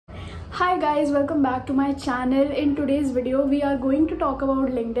Hi guys, welcome back to my channel. In today's video we are going to talk about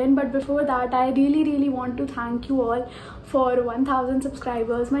LinkedIn, but before that I really want to thank you all for 1000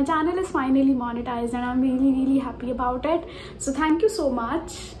 subscribers. My channel is finally monetized and I'm really happy about it, so thank you so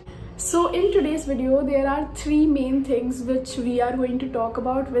much. So in today's video there are three main things which we are going to talk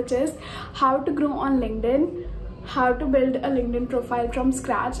about, which is how to grow on LinkedIn, how to build a LinkedIn profile from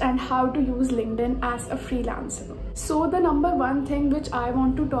scratch, and how to use LinkedIn as a freelancer. So the number one thing which I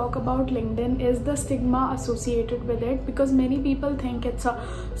want to talk about LinkedIn is the stigma associated with it, because many people think it's a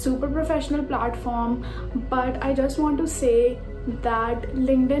super professional platform, but I just want to say that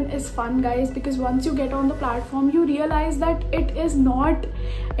LinkedIn is fun, guys, because once you get on the platform you realize that it is not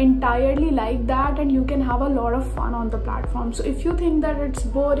entirely like that and you can have a lot of fun on the platform. So if you think that it's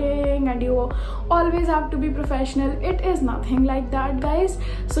boring and you always have to be professional, it is nothing like that, guys.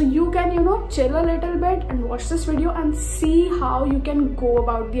 So you can chill a little bit and watch this video and see how you can go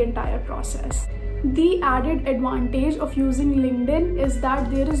about the entire process. The added advantage of using LinkedIn is that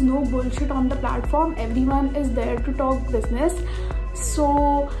there is no bullshit on the platform. Everyone is there to talk business.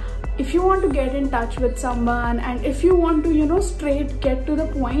 So if you want to get in touch with someone and if you want to straight get to the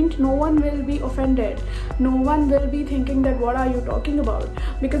point, no one will be offended. No one will be thinking that what are you talking about,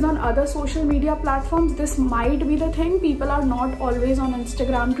 because on other social media platforms this might be the thing. People are not always on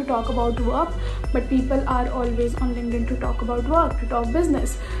Instagram to talk about work, but people are always on LinkedIn to talk about work, to talk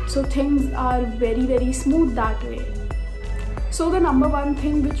business. So things are very smooth that way. So the number one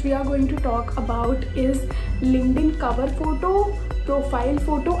thing which we are going to talk about is LinkedIn cover photo, profile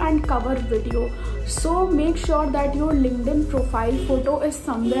photo and cover video. So make sure that your LinkedIn profile photo is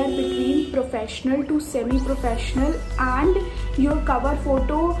somewhere between professional to semi-professional, and your cover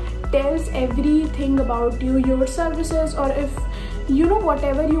photo tells everything about you, your services, or if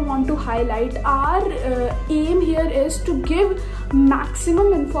whatever you want to highlight. Our aim here is to give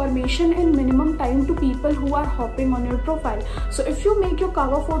maximum information in minimum time to people who are hopping on your profile. So if you make your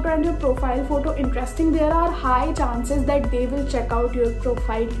cover photo and your profile photo interesting, there are high chances that they will check out your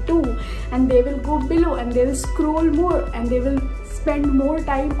profile too, and they will go below and they will scroll more and they will spend more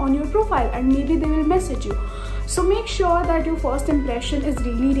time on your profile and maybe they will message you. So make sure that your first impression is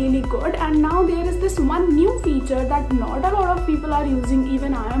really good. And now there is this one new feature that not a lot of people are using,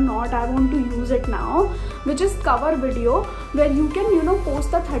 even I am not. I want to use it now, which is cover video, where you can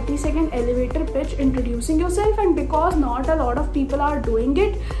post a 30-second elevator pitch introducing yourself. And because not a lot of people are doing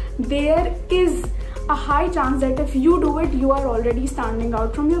it, there is a high chance that if you do it, you are already standing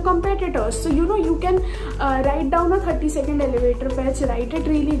out from your competitors. So you can write down a 30-second elevator pitch, write it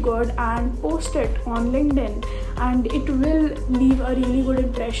really good and post it on LinkedIn, and it will leave a really good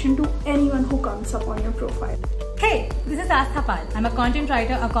impression to anyone who comes up on your profile. Hey, this is Astha Pal. I'm a content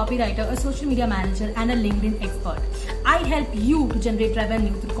writer, a copywriter, a social media manager and a LinkedIn expert. I help you to generate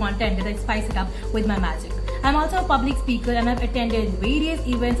revenue through content that I spice it up with my magic. I'm also a public speaker and I've attended various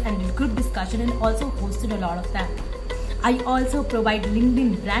events and did group discussion and also hosted a lot of them. I also provide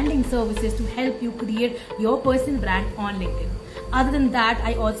LinkedIn branding services to help you create your personal brand on LinkedIn. Other than that,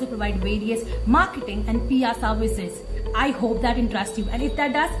 I also provide various marketing and PR services. I hope that interests you, and if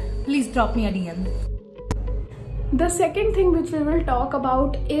that does, please drop me a DM. The second thing which we will talk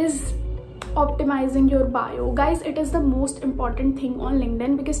about is optimizing your bio. Guys, it is the most important thing on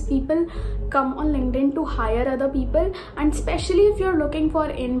LinkedIn, because people come on LinkedIn to hire other people, and especially if you're looking for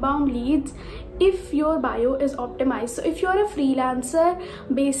inbound leads, if your bio is optimized. So if you're a freelancer,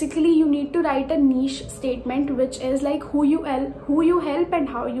 basically you need to write a niche statement, which is like who you help and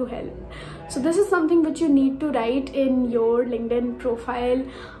how you help. So this is something which you need to write in your LinkedIn profile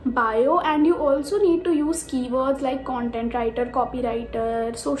bio, and you also need to use keywords like content writer,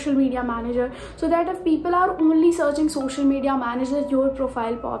 copywriter, social media manager, so that if people are only searching social media manager, your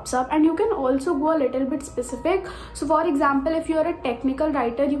profile pops up. And you can also go a little bit specific. So for example, if you're a technical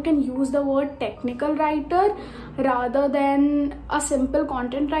writer, you can use the word technical writer rather than a simple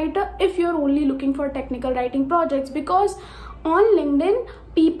content writer if you're only looking for technical writing projects, because on LinkedIn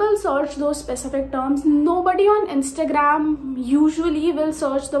people search those specific terms. Nobody on Instagram usually will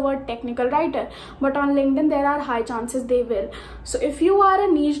search the word technical writer, but on LinkedIn there are high chances they will. So if you are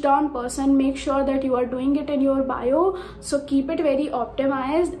a niche down person, make sure that you are doing it in your bio. So keep it very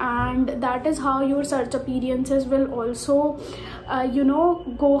optimized, and that is how your search appearances will also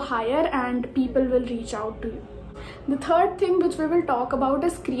go higher and people will reach out to you. The third thing which we will talk about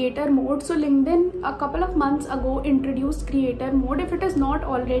is creator mode. So LinkedIn a couple of months ago introduced creator mode. If it is not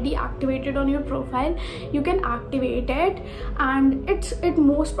already activated on your profile, you can activate it, and it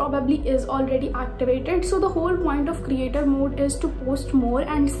most probably is already activated. So the whole point of creator mode is to post more,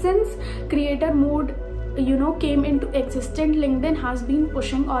 and since creator mode came into existence, LinkedIn has been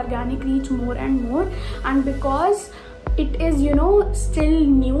pushing organic reach more and more, and because it is still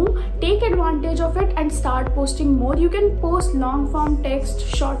new, take advantage of it and start posting more. You can post long form text,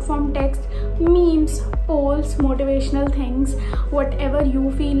 short form text, memes, polls, motivational things, whatever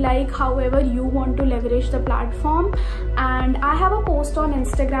you feel like, however you want to leverage the platform. And I have a post on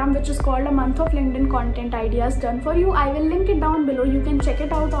Instagram which is called a month of LinkedIn content ideas done for you. I will link it down below. You can check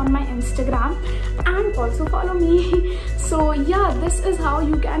it out on my Instagram and also follow me. So yeah, this is how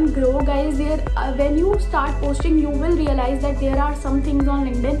you can grow, guys. When you start posting, you will realize that there are some things on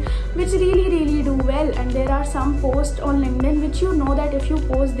LinkedIn which really do well, and there are some posts on LinkedIn which that if you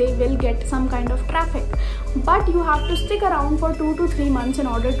post they will get some kind of traffic, but you have to stick around for 2 to 3 months in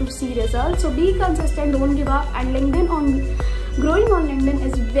order to see results. So be consistent, don't give up. And growing on LinkedIn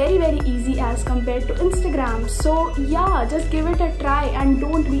is very easy as compared to Instagram. So yeah, just give it a try and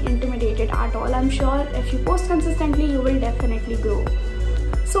don't be intimidated at all. I'm sure if you post consistently, you will definitely grow.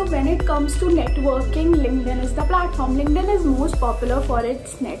 So when it comes to networking, LinkedIn is the platform. LinkedIn is most popular for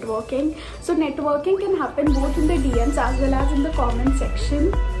its networking. So networking can happen both in the DMs as well as in the comment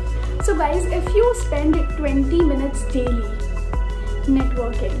section. So guys, if you spend 20 minutes daily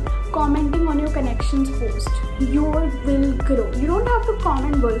networking, commenting on your connections post, you will grow. You don't have to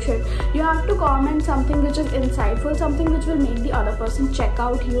comment bullshit. You have to comment something which is insightful, something which will make the other person check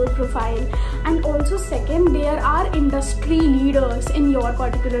out your profile. And also second, there are industry leaders in your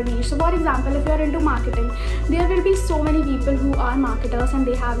particular niche. So for example, if you are into marketing, there will be so many people who are marketers and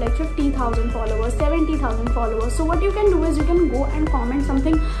they have like 50,000 followers, 70,000 followers. So what you can do is you can go and comment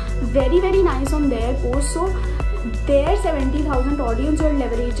something very nice on their post. So their 70,000 audience, you're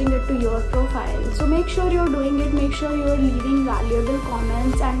leveraging it to your profile. So make sure you're doing it, make sure you're leaving valuable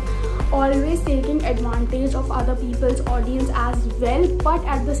comments and always taking advantage of other people's audience as well, but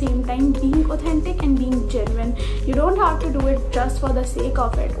at the same time being authentic and being genuine. You don't have to do it just for the sake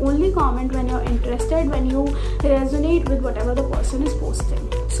of it. Only comment when you're interested, when you resonate with whatever the person is posting.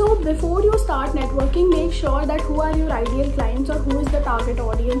 So before you start networking, make sure that who are your ideal clients or who is the target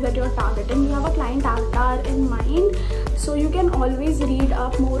audience that you're targeting. You have a client avatar in mind, so you can always read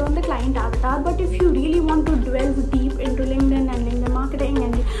up more on the client avatar. But if you really want to delve deep into LinkedIn and LinkedIn marketing,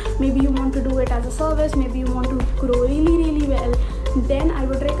 and maybe you want to do it as a service, maybe you want to grow really well, then I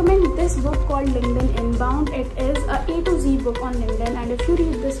would recommend this book called LinkedIn Inbound. It is a A to Z book on LinkedIn, and if you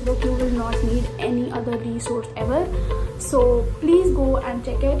read this book, you will not need any other resource ever. So please go and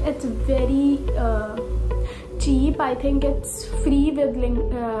check it. It's very cheap. I think it's free with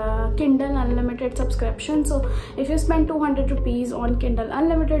Kindle Unlimited subscription. So if you spend 200 rupees on Kindle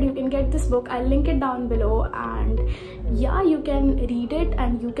Unlimited, you can get this book. I'll link it down below, and yeah, you can read it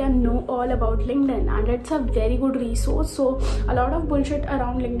and you can know all about LinkedIn, and it's a very good resource. So a lot of bullshit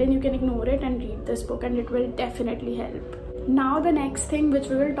around LinkedIn, you can ignore it and read this book, and it will definitely help. Now the next thing which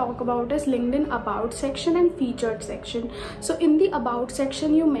we will talk about is LinkedIn About section and Featured section. So in the About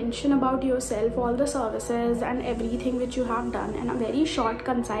section, you mention about yourself, all the services and everything which you have done in a very short,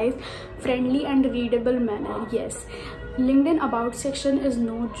 concise, friendly and readable manner. Yes, LinkedIn About section is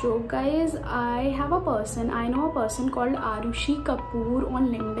no joke, guys. I know a person called Arushi Kapoor on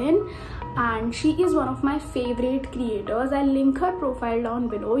LinkedIn, and she is one of my favorite creators. I'll link her profile down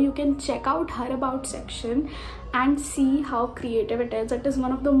below. You can check out her About section and see how creative it is. It is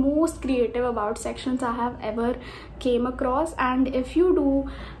one of the most creative About sections I have ever came across, and if you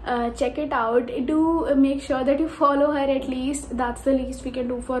do check it out, do make sure that you follow her at least. That's the least we can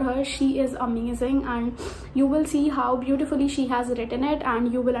do for her. She is amazing, and you will see how beautifully she has written it,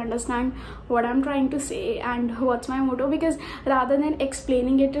 and you will understand what I'm trying to say and what's my motto, because rather than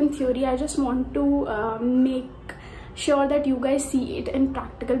explaining it in theory, I just want to make sure that you guys see it in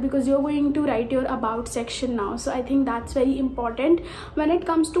practical, because you're going to write your About section now. So I think that's very important. When it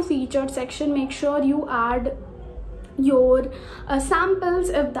comes to Featured section, make sure you add your samples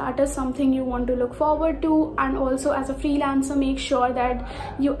if that is something you want to look forward to, and also as a freelancer, make sure that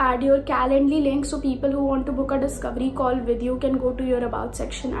you add your Calendly link, so people who want to book a discovery call with you can go to your About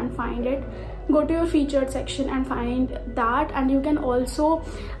section and find it, go to your Featured section and find that. And you can also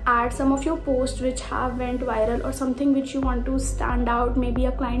add some of your posts which have went viral or something which you want to stand out, maybe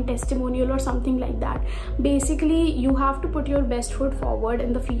a client testimonial or something like that. Basically, you have to put your best foot forward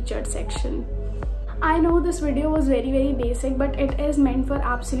in the Featured section. I know this video was very basic, but it is meant for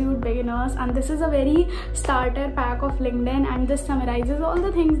absolute beginners, and this is a very starter pack of LinkedIn, and this summarizes all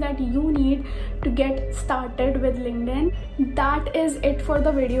the things that you need to get started with LinkedIn. That is it for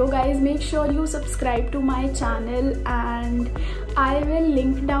the video, guys. Make sure you subscribe to my channel, and I will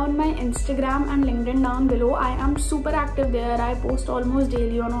link down my Instagram and LinkedIn down below. I am super active there. I post almost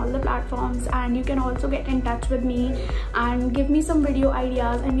daily on all the platforms, and you can also get in touch with me and give me some video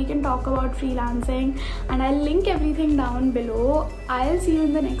ideas, and we can talk about freelancing, and I'll link everything down below. I'll see you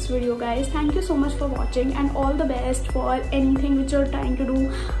in the next video, guys. Thank you so much for watching, and all the best for anything which you're trying to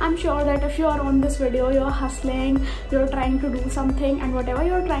do. I'm sure that if you are on this video, you're hustling, you're trying to do something, and whatever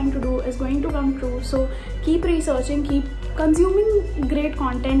you're trying to do is going to come true. So keep researching, keep consuming great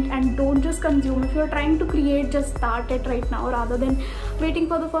content, and don't just consume. If you're trying to create, just start it right now rather than waiting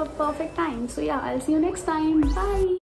for the perfect time. So yeah, I'll see you next time. Bye.